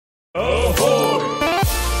Ahoy!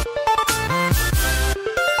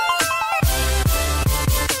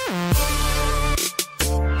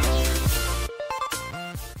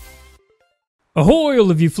 Ahoy, all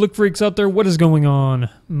of you flick freaks out there, what is going on?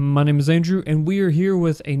 My name is Andrew, and we are here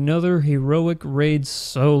with another heroic raid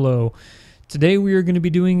solo. Today we are going to be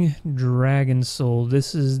doing Dragon Soul.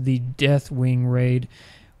 This is the Deathwing raid.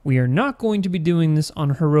 We are not going to be doing this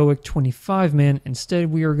on heroic 25-man. Instead,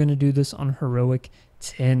 we are going to do this on heroic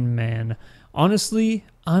 10-man. Honestly,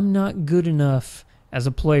 I'm not good enough as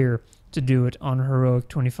a player to do it on heroic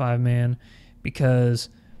 25-man because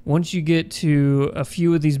once you get to a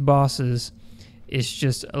few of these bosses, it's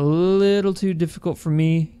just a little too difficult for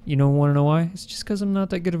me. You don't want to know why? It's just because I'm not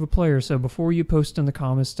that good of a player. So before you post in the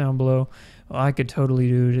comments down below, well, I could totally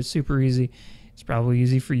do it. It's super easy. It's probably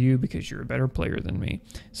easy for you because you're a better player than me.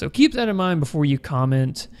 So keep that in mind before you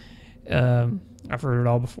comment. I've heard it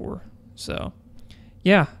all before. So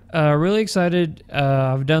yeah, really excited.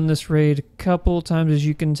 I've done this raid a couple times, as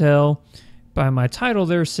you can tell by my title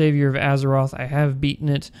there, Savior of Azeroth. I have beaten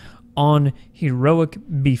it on heroic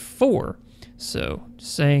before. So,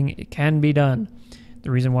 just saying it can be done. The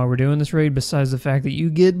reason why we're doing this raid, besides the fact that you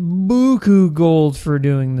get buku gold for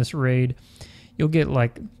doing this raid, you'll get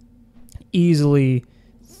like easily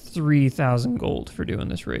 3,000 gold for doing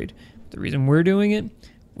this raid. The reason we're doing it,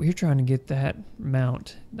 we're trying to get that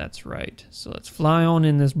mount. That's right. So let's fly on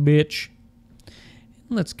in this bitch.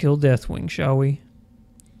 And let's kill Deathwing, shall we?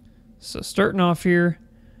 So starting off here,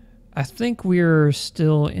 I think we're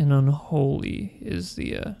still in Unholy is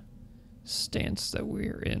the stance that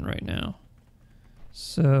we're in right now.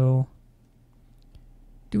 So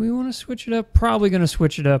do we want to switch it up? Probably going to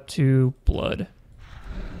switch it up to Blood.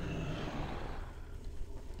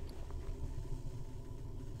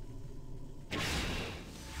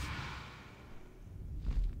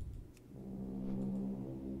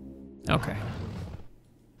 Okay.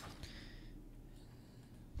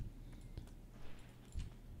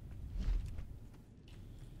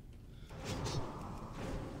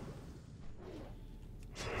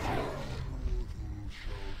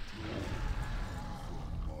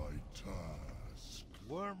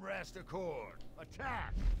 Rest accord.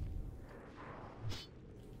 Attack!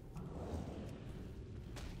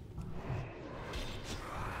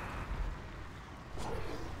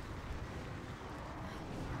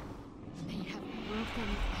 They have broken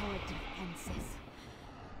our defenses.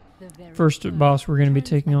 First boss we're going to be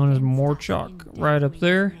taking on is Morchok, right up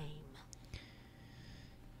there.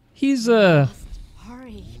 He's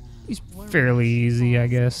fairly easy, I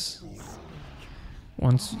guess.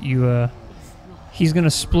 Once you he's going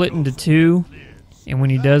to split into two, and when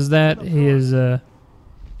he does that, his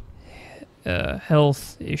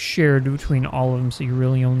health is shared between all of them, so you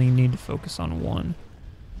really only need to focus on one,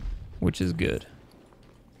 which is good.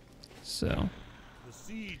 So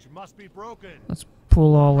let's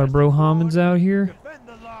pull all our Brohamids out here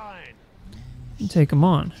and take them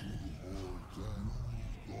on.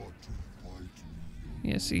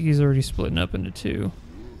 Yeah, see, he's already splitting up into two.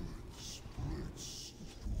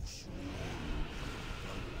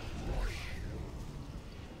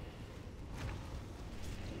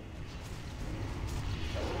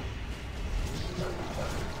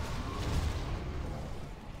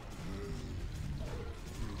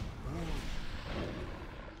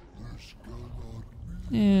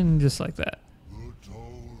 And just like that.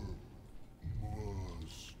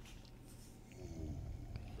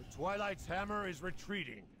 The Twilight's hammer is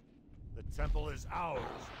retreating. The temple is ours.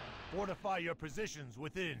 Fortify your positions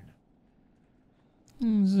within.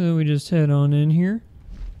 So we just head on in here.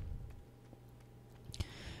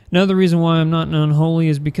 Another reason why I'm not in Unholy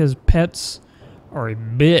is because pets are a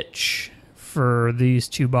bitch for these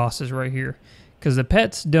two bosses right here. Because the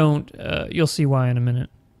pets don't, you'll see why in a minute.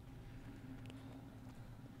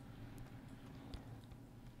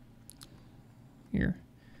 Here,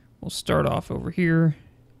 we'll start off over here.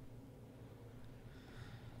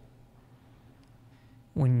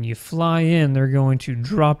 When you fly in, they're going to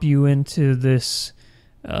drop you into this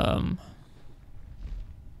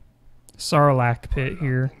Sarlacc pit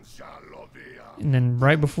here. And then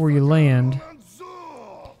right before you land,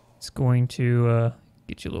 it's going to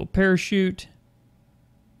get you a little parachute.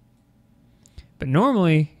 But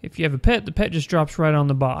normally, if you have a pet, the pet just drops right on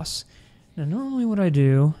the boss. Now normally what I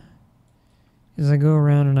do is I go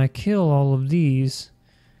around and I kill all of these.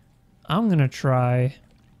 I'm gonna try.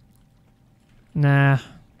 Nah,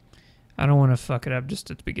 I don't want to fuck it up just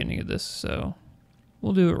at the beginning of this, so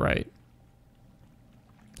we'll do it right.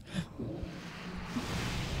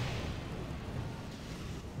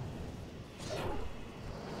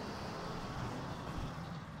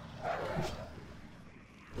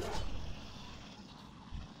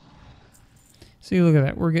 See, look at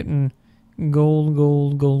that. We're getting gold,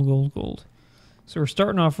 gold, gold, gold, gold. So we're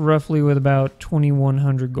starting off roughly with about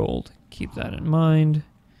 2,100 gold. Keep that in mind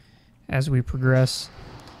as we progress.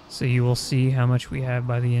 So you will see how much we have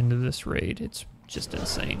by the end of this raid. It's just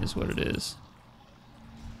insane is what it is.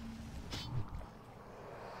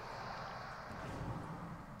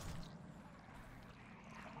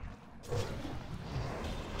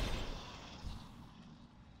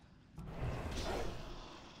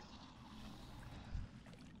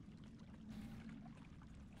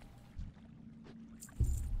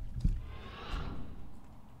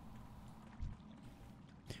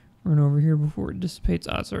 Run over here before it dissipates.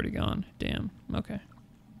 Ah, it's already gone. Damn. Okay.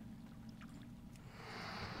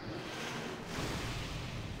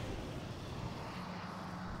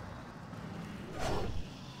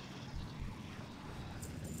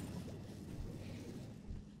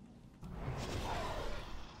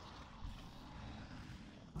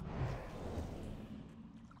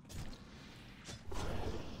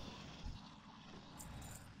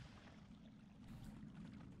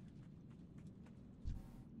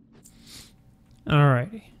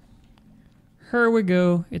 Alrighty. Here we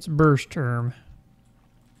go. It's burst term.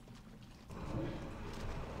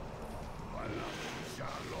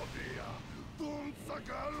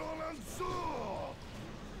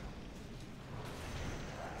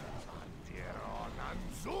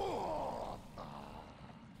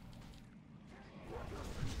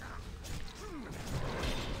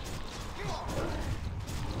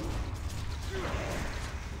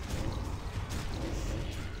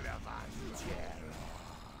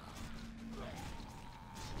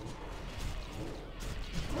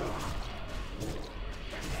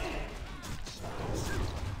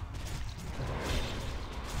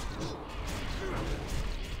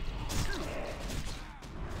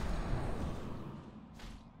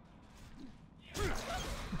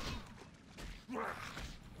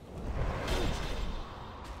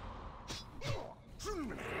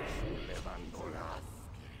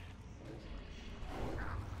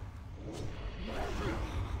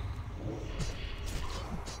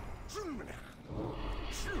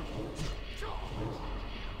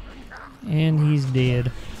 And he's dead.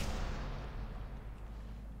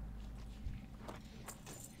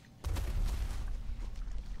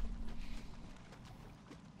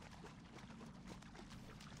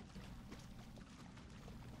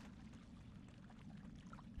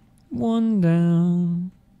 One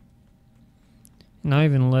down. And I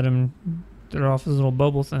even let him throw off his little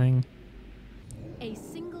bubble thing. A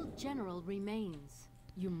single general remains.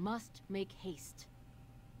 You must make haste.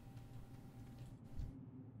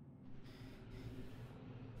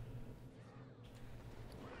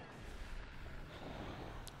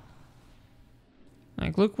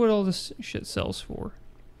 Like, look what all this shit sells for.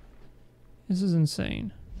 This is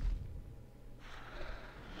insane.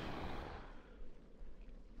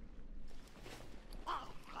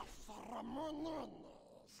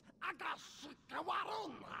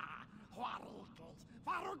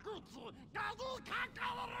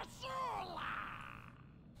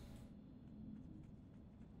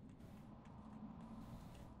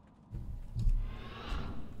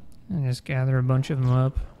 And just gather a bunch of them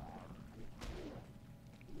up.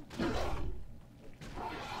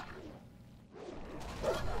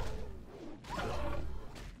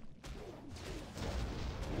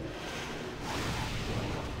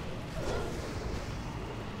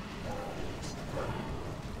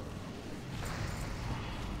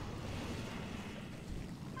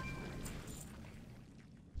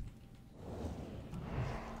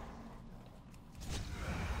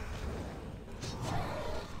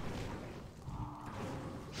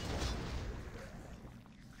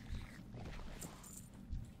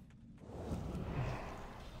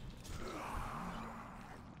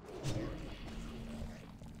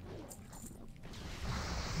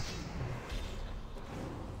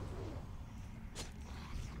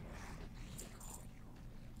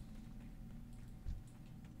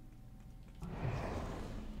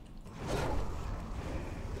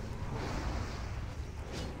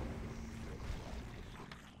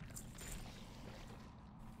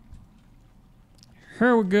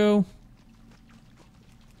 Here we go.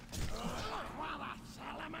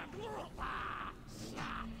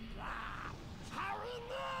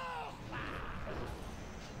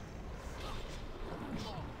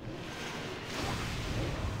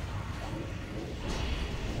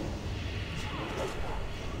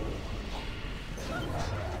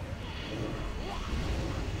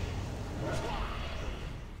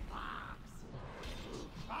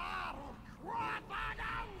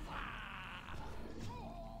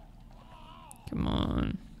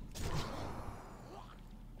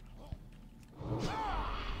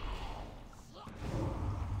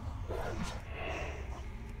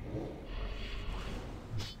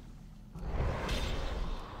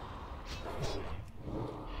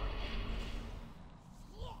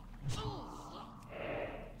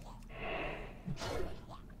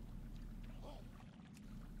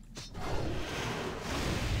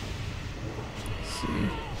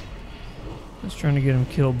 trying to get him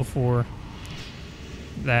killed before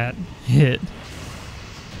that hit.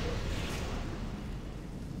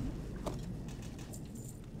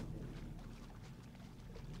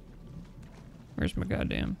 Where's my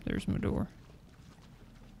goddamn? There's my door.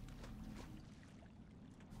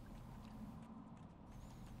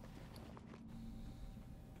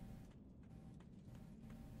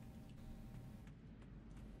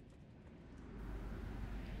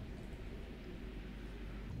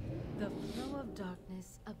 The flow of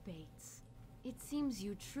darkness abates. It seems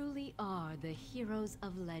you truly are the heroes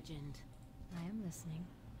of legend. I am listening.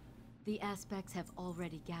 The aspects have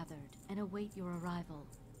already gathered and await your arrival.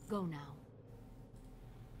 Go now.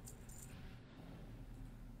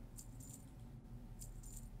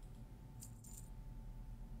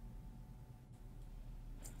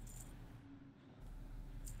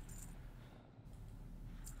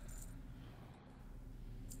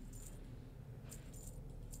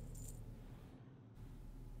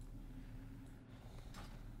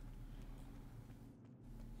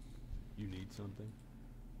 You need something?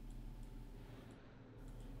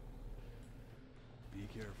 Be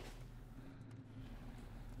careful.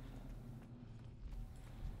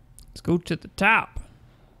 Let's go to the top.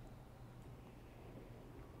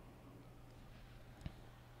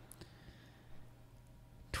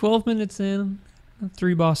 "12 minutes in,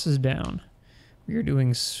 3 bosses down. We are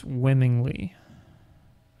doing swimmingly."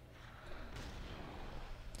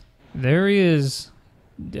 There he is,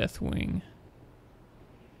 Deathwing.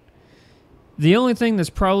 The only thing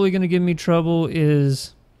that's probably going to give me trouble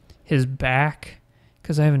is his back,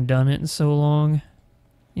 because I haven't done it in so long,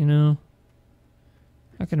 you know?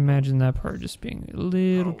 I can imagine that part just being a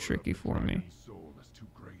little tricky for me. Soul is too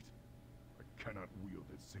great. I cannot wield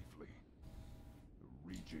it safely. The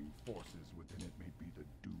raging forces within it may be the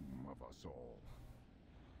doom of us all.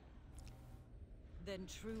 Then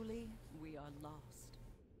truly, we are lost.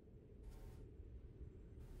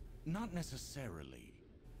 Not necessarily.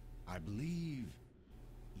 I believe,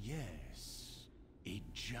 yes, it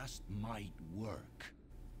just might work.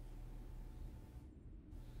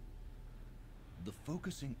 The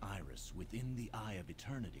focusing iris within the Eye of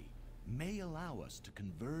Eternity may allow us to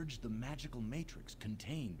converge the magical matrix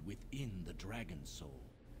contained within the Dragon Soul.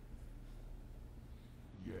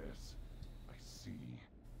 Yes, I see.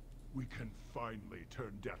 We can finally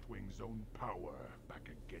turn Deathwing's own power back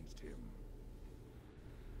against him.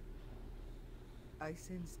 I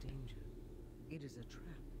sense danger. It is a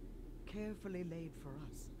trap, carefully laid for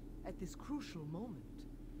us, at this crucial moment.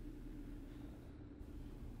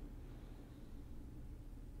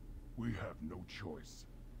 We have no choice.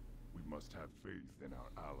 We must have faith in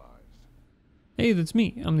our allies. Hey, that's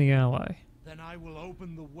me. I'm the ally. Then I will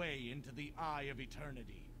open the way into the Eye of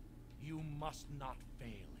Eternity. You must not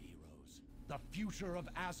fail, heroes. The future of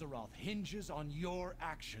Azeroth hinges on your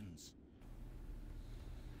actions.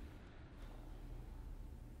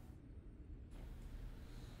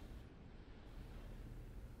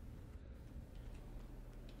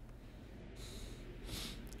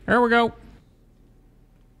 Here we go.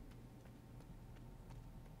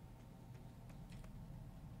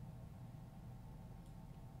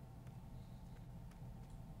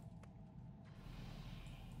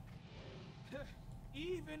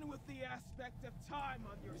 Even with the aspect of time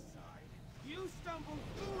on your side, you stumble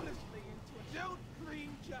foolishly into it. Don't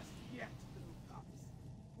cling just yet, little pups.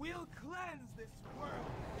 We'll cleanse this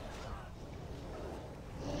world.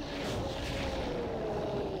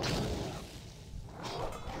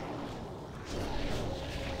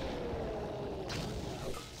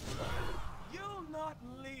 You'll not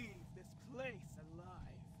leave this place alive.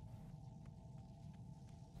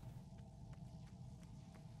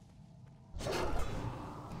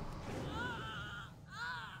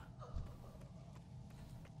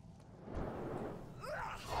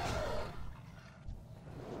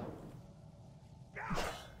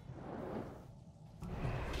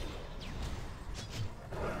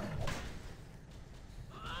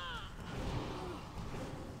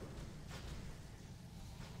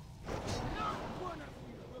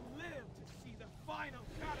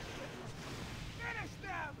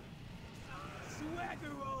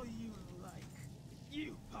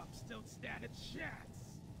 Don't stand a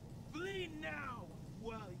chance. Flee now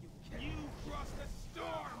while you can. You crossed the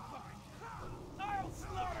storm vine. I'll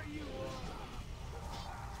slaughter you all.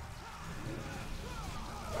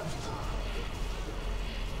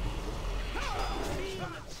 Be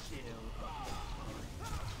chill.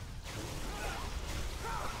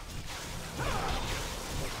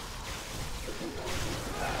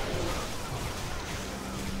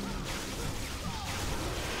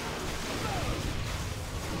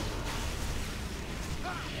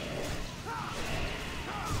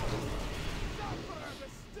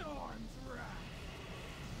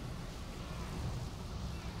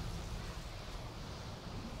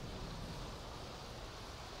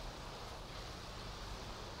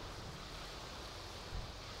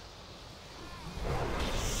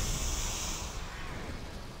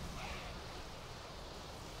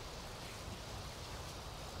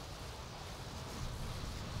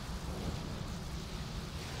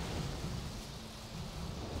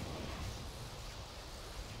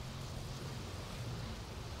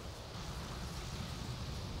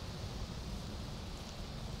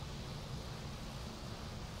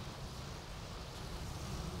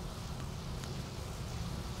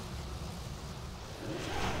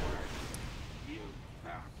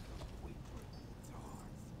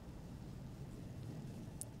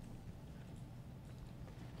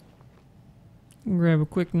 Grab a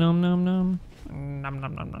quick nom nom nom. Nom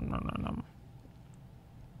nom nom nom nom nom nom.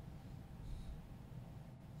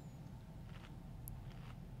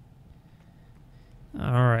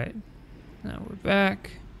 Alright. Now we're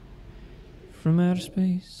back from outer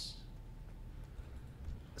space.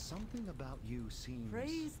 Something about you seems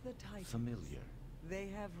Praise the Titans. familiar. They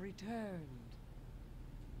have returned.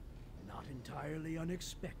 Not entirely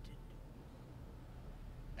unexpected.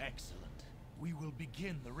 Excellent. We will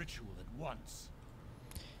begin the ritual at once.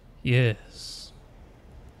 Yes.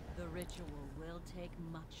 The ritual will take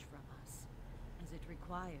much from us, as it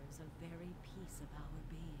requires a very piece of our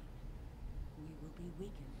being. We will be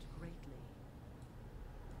weakened greatly.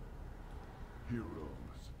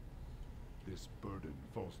 Heroes, this burden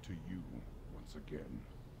falls to you once again.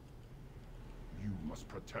 You must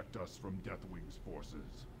protect us from Deathwing's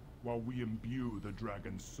forces, while we imbue the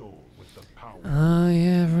dragon's soul with the power. Oh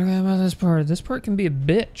yeah, I forgot about this part. This part can be a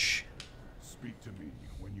bitch. Speak to me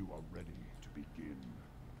when you are ready to begin.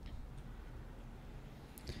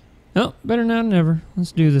 Oh, better now than never.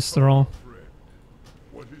 Let's do this, Thrall. Friend,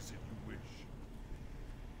 what is it you wish?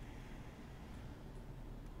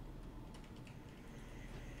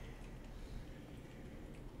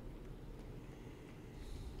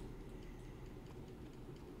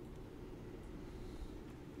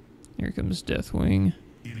 Here comes Deathwing.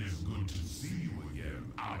 It is good to see you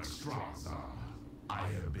again, Alexstrasza. I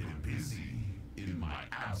have been busy in my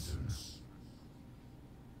absence.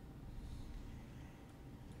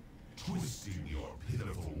 Twisting your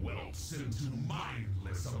pitiful whelps into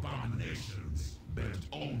mindless abominations, bent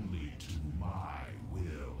only to my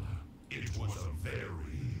will. It was a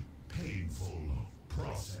very painful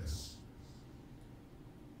process.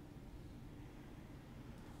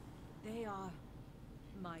 They are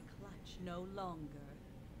my clutch no longer.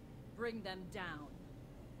 Bring them down.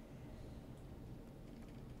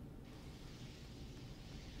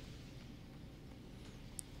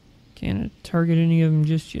 Can't target any of them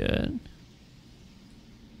just yet.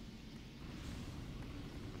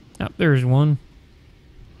 Oh, there's one.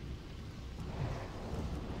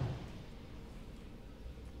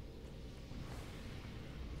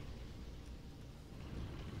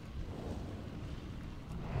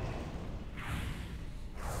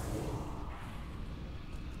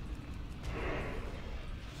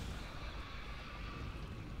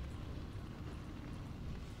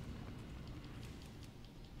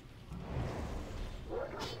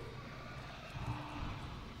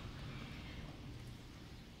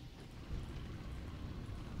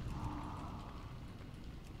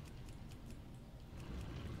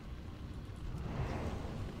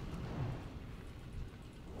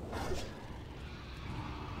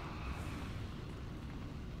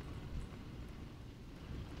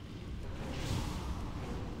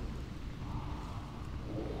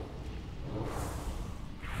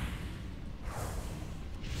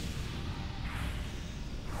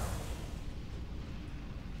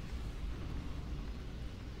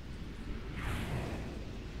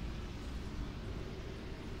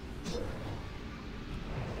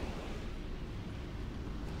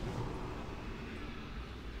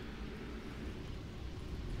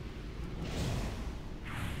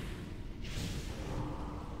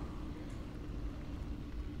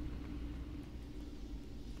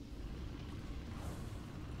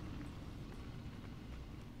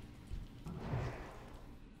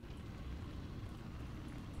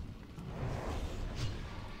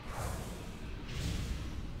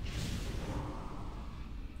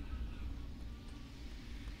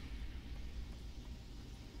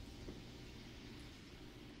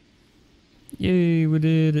 Yay, we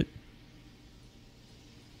did it.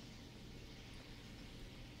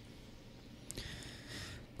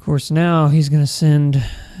 Of course, now he's going to send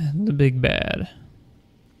the big bad.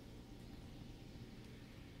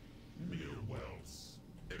 Mere whelps,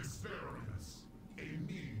 experiments, a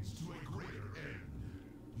means to a greater end.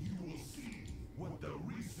 You will see what the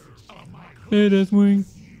research of my Hey, Deathwing.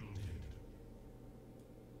 has yielded.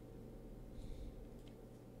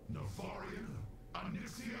 Nefarian,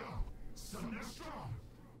 Onyxia, Sinestra,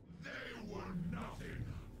 they were nothing.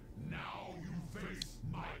 Now you face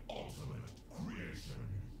my ultimate creation.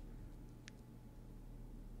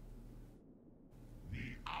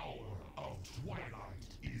 The hour of twilight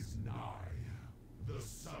is nigh. The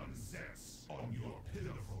sun sets on your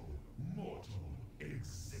pitiful, mortal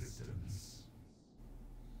existence.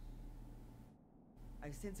 I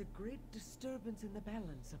sense a great disturbance in the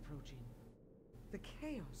balance approaching. The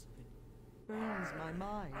chaos of it burns my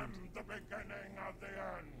mind. The beginning of the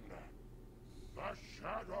end. The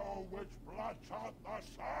shadow which blots out the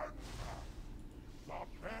sun. The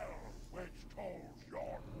bell which tolls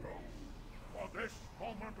your doom. For this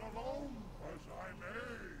moment alone was I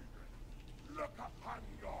made. Look upon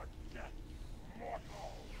your death,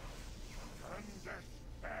 mortal, and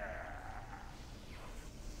despair.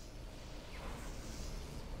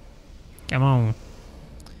 Come on.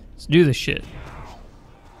 Let's do this shit. Now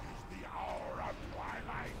is the hour of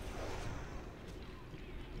twilight.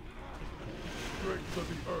 Strength of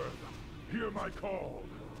the earth, hear my call.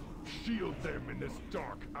 Shield them in this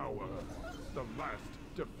dark hour, the last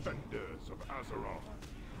defenders of Azeroth.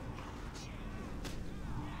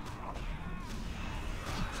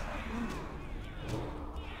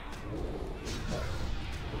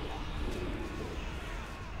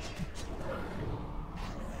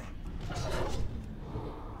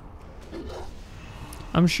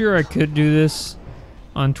 I'm sure I could do this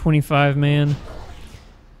on 25 man.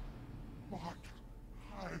 Mark,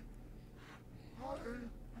 I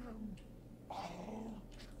am all.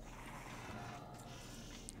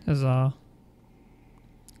 Huzzah.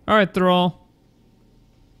 Alright, Thrall.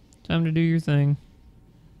 Time to do your thing.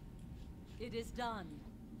 It is done.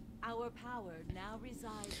 Our power now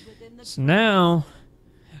resides within the... So now...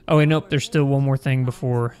 Oh wait, nope, there's still one more thing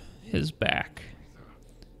before his back.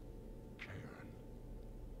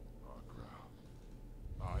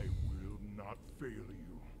 I will not fail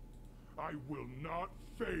you. I will not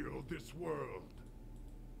fail this world.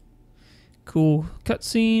 Cool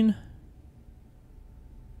cutscene.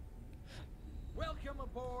 Welcome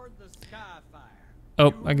aboard the Skyfire.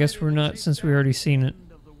 Oh, I guess we're not, since we already seen it.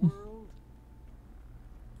 End of the world?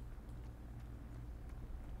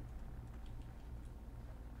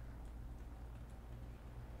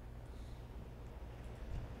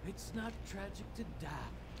 It's not tragic to die.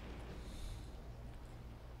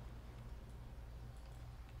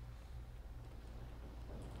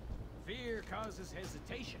 Fear causes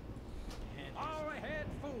hesitation. And all ahead,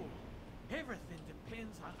 fool. Everything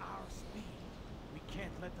depends on our speed. We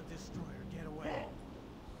can't let the destroyer get away.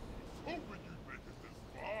 Hoping you'd make it this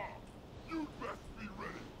far. You'd best be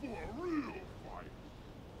ready for a real fight.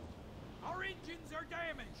 Our engines are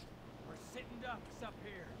damaged. We're sitting ducks up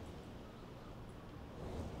here.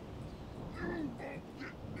 You won't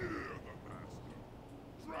get near the master.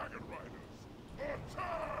 Dragon Riders,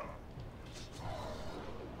 attack!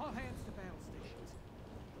 All hands to battle stations.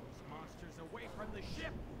 Those monsters away from the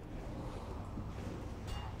ship.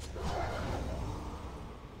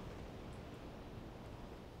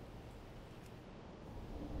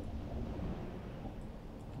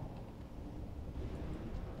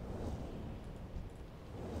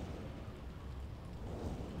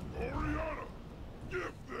 Oriana,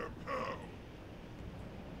 give them hell!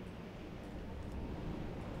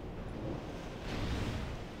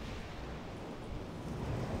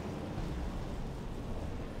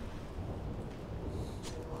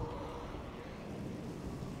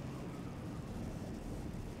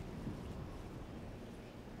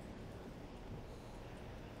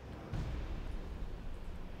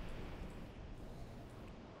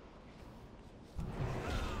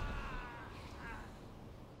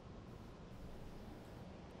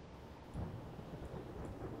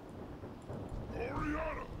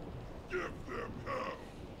 Oriana, give them hell!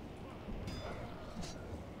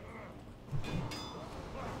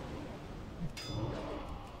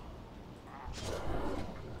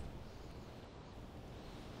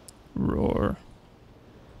 Roar.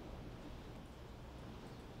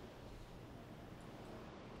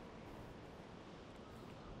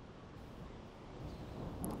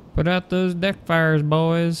 Put out those deck fires,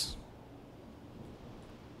 boys.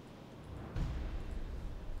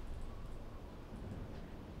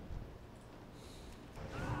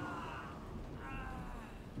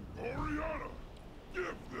 Oriana,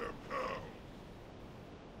 give them hell!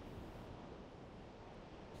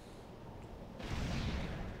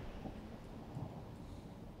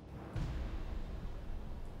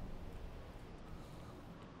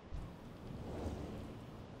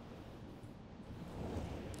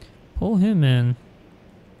 Pull him in.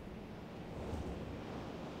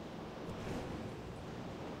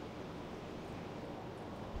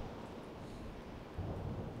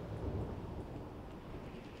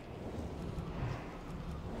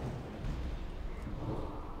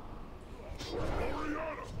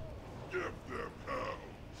 Oriana, give them hell!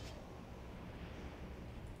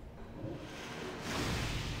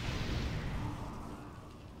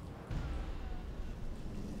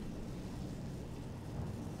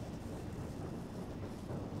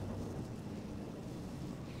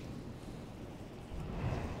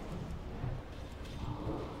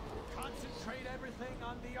 Concentrate everything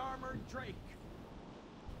on the armored Drake.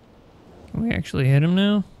 Can we actually hit him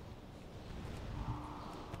now?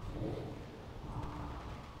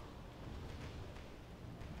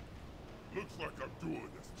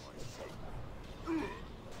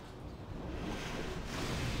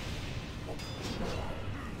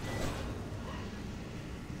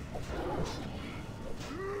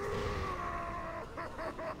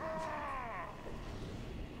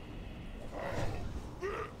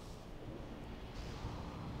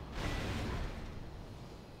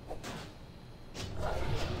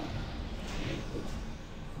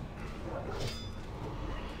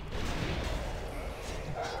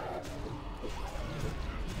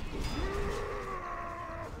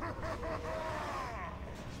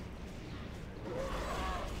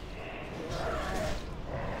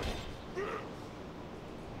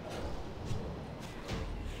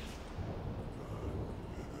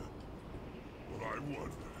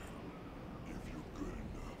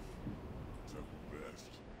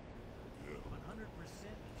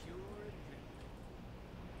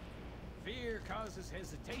 causes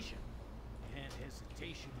hesitation, and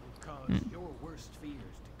hesitation will cause your worst fears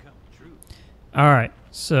to come true. Alright,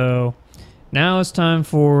 so now it's time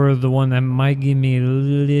for the one that might give me a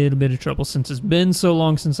little bit of trouble since it's been so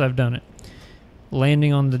long since I've done it.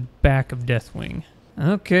 Landing on the back of Deathwing.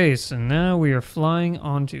 Okay, so now we are flying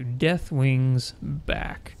onto Deathwing's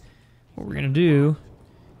back. What we're going to do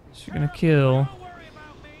is we're going to kill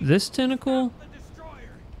this tentacle,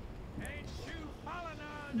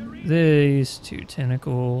 these two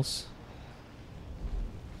tentacles,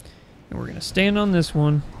 and we're going to stand on this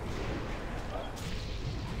one.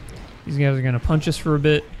 These guys are going to punch us for a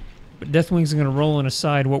bit, but Deathwing's going to roll on his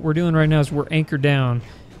side. What we're doing right now is we're anchored down,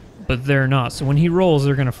 but they're not. So when he rolls,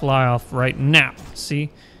 they're going to fly off right now. See?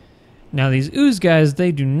 Now these ooze guys,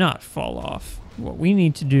 they do not fall off. What we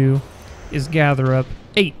need to do is gather up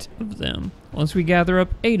 8 of them. Once we gather up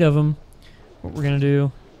 8 of them, what we're going to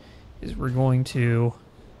do is we're going to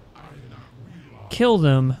kill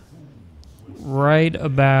them right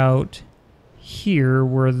about here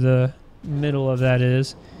where the middle of that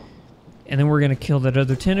is. And then we're going to kill that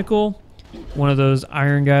other tentacle. One of those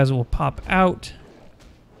iron guys will pop out.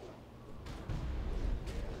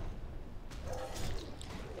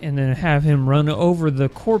 And then have him run over the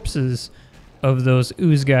corpses of those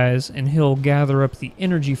ooze guys, and he'll gather up the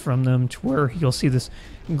energy from them to where you'll see this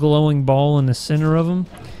glowing ball in the center of him.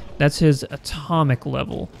 That's his atomic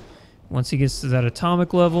level. Once he gets to that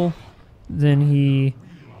atomic level, then he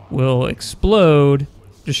will explode,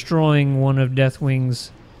 destroying one of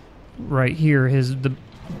Deathwing's right here, the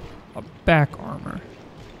back armor.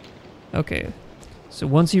 Okay, so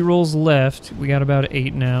once he rolls left, we got about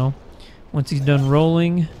 8 now. Once he's done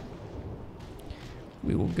rolling,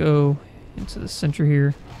 we will go into the center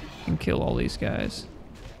here and kill all these guys.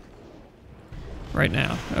 Right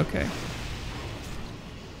now, okay.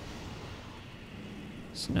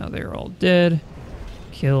 So now they're all dead.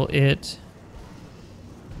 Kill it.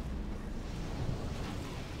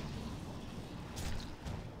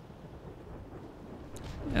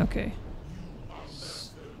 Okay.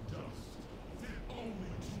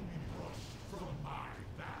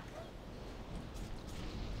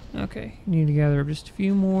 Okay, need to gather up just a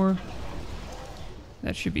few more.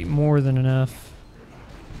 That should be more than enough.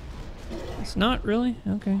 It's not really?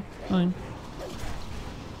 Okay, fine.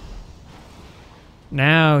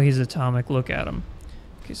 Now he's atomic. Look at him.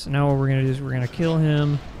 Okay, so now what we're going to do is we're going to kill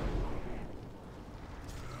him.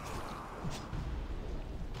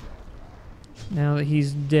 Now that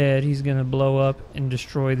he's dead, he's going to blow up and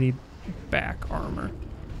destroy the back armor.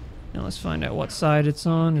 Now let's find out what side it's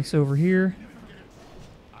on. It's over here.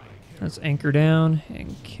 Let's anchor down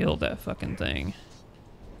and kill that fucking thing.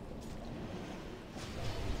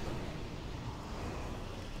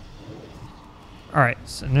 Alright,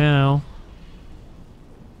 so now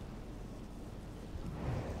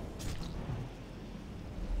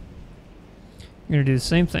I'm going to do the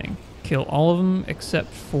same thing. Kill all of them except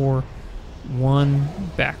for one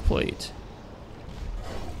backplate.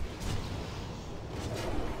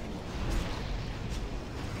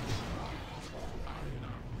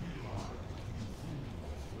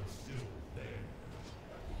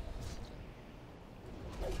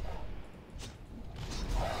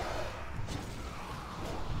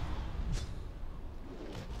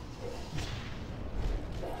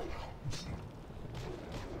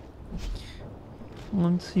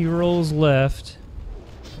 Once he rolls left,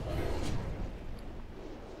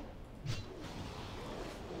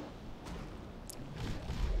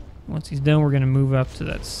 once he's done, we're going to move up to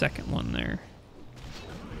that second one there.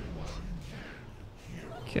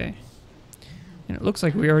 Okay. And it looks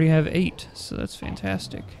like we already have 8, so that's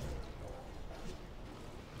fantastic.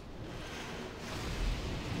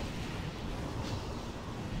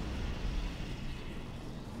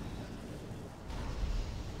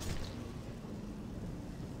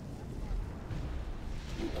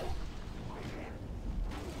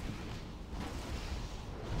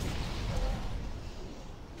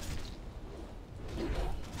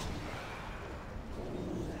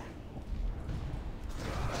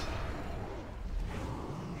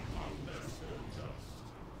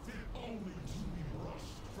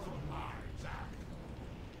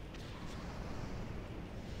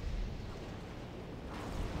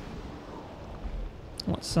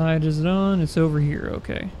 What side is it on? It's over here,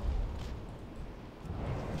 okay.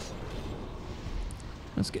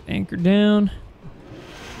 Let's get anchored down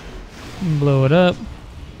and blow it up.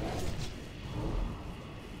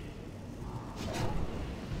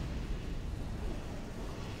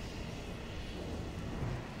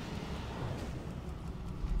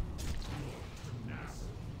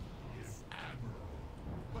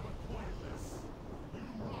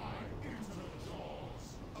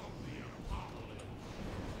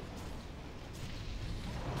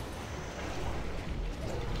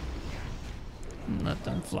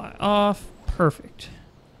 Let them fly off. Perfect.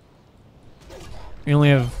 We only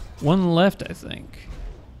have one left, I think.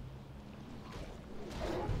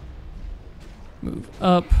 Move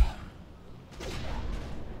up.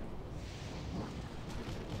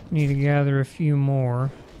 Need to gather a few more.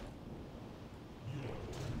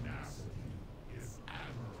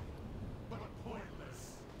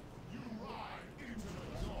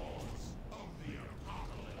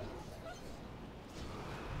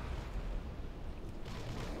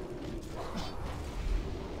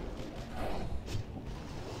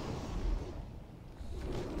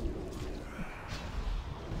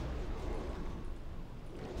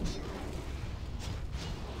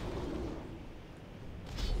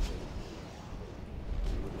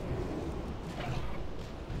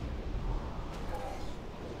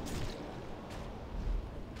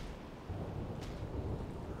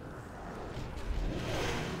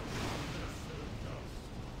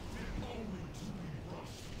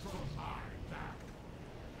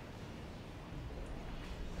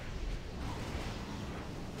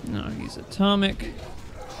 No, he's atomic.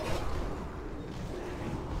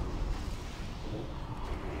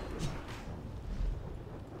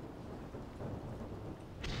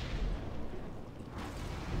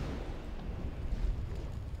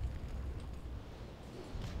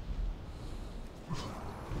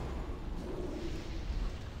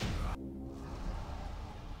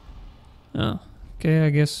 Oh, okay, I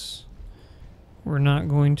guess we're not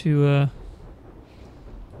going to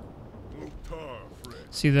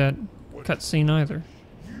see that cutscene either.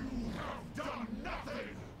 You have done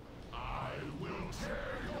nothing! I will tear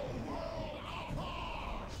your world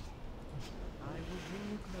apart! I will bring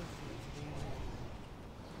you closer to the end.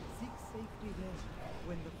 Seek safety there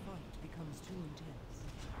when the fight becomes too intense.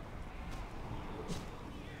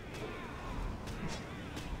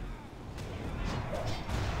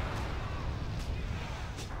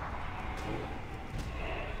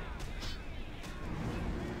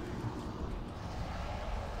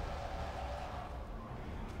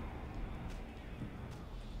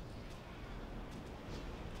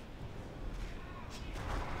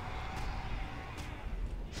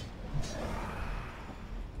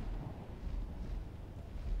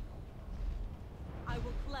 I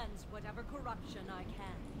will cleanse whatever corruption I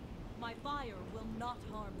can. My fire will not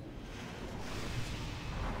harm you.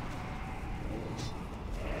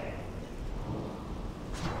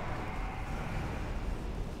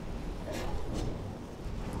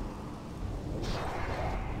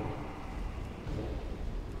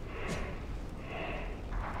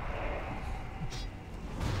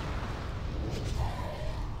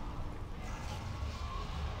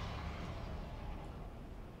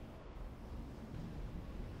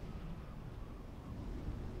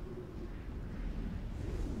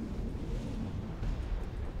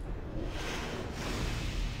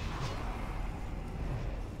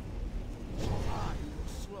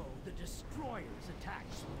 Destroyer's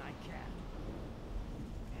attacks when I can.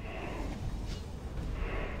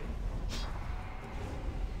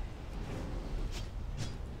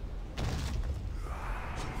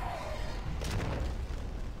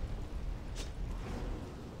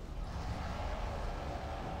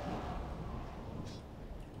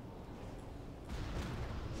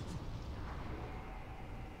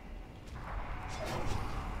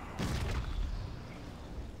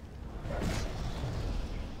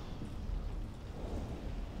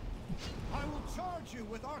 I will charge you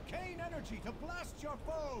with arcane energy to blast your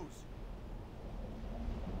foes!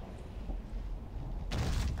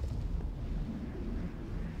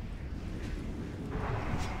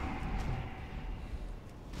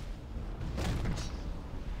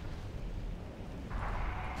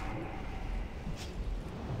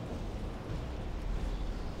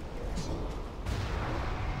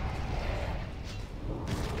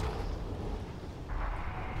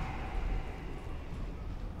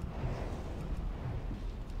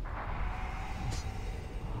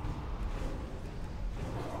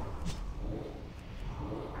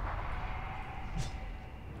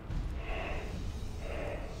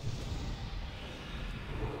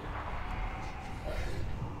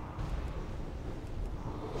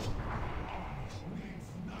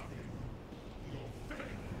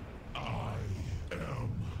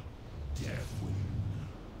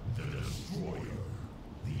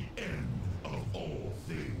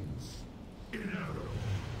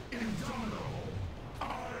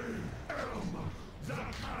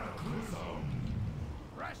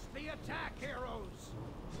 Attack, heroes!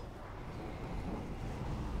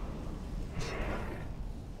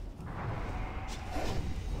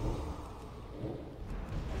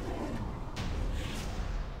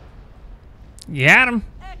 Got him.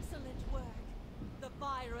 Excellent work. The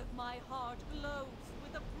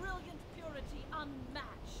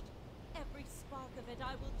unmatched. Every spark of it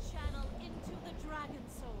I will channel into the dragon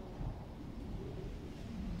soul.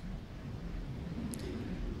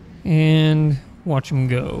 And watch him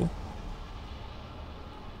go.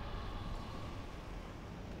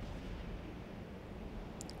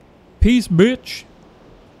 Peace, bitch.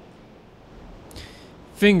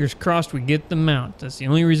 Fingers crossed we get the mount. That's the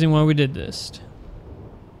only reason why we did this.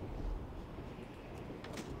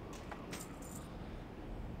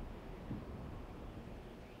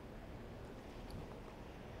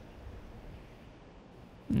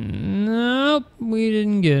 Nope, we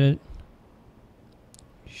didn't get it.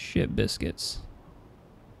 Shit biscuits.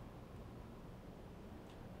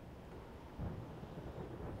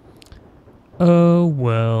 Oh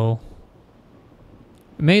well.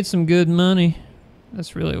 We made some good money.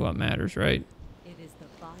 That's really what matters, right? It is the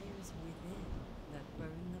fires within that burn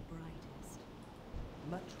the brightest.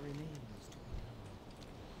 Much remains to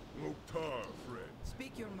be done. Loktar, friend.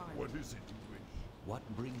 Speak your mind. What is it you wish? What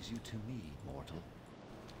brings you to me, mortal?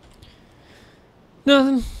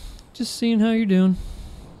 Nothing. Just seeing how you're doing.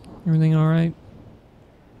 Everything alright?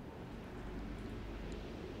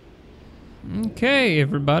 Okay,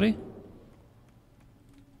 everybody.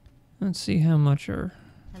 Let's see how much our...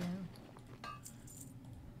 Hello.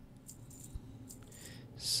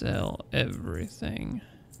 Sell everything.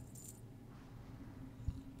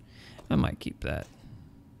 I might keep that.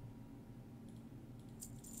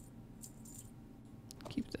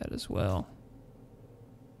 Keep that as well.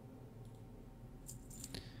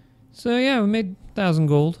 So yeah, we made 1,000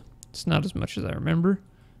 gold. It's not as much as I remember,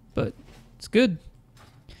 but it's good.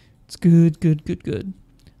 It's good, good, good, good.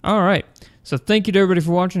 All right. So thank you to everybody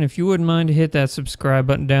for watching. If you wouldn't mind to hit that subscribe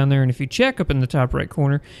button down there, and if you check up in the top right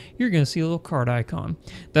corner, you're going to see a little card icon.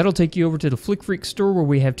 That'll take you over to the Flick Freak store where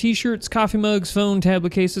we have t-shirts, coffee mugs, phone,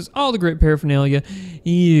 tablet cases, all the great paraphernalia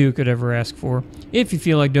you could ever ask for. If you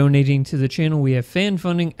feel like donating to the channel, we have fan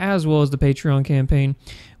funding as well as the Patreon campaign.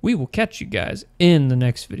 We will catch you guys in the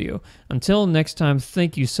next video. Until next time,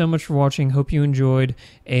 thank you so much for watching. Hope you enjoyed,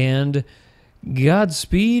 and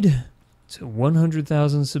Godspeed to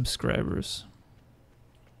 100,000 subscribers.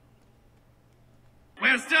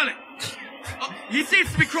 Where's Sterling? Oh, he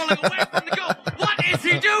seems to be crawling away from the goal. What is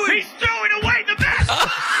he doing? He's throwing away the best! He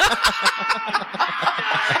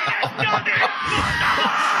has done it!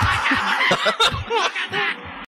 Look at that!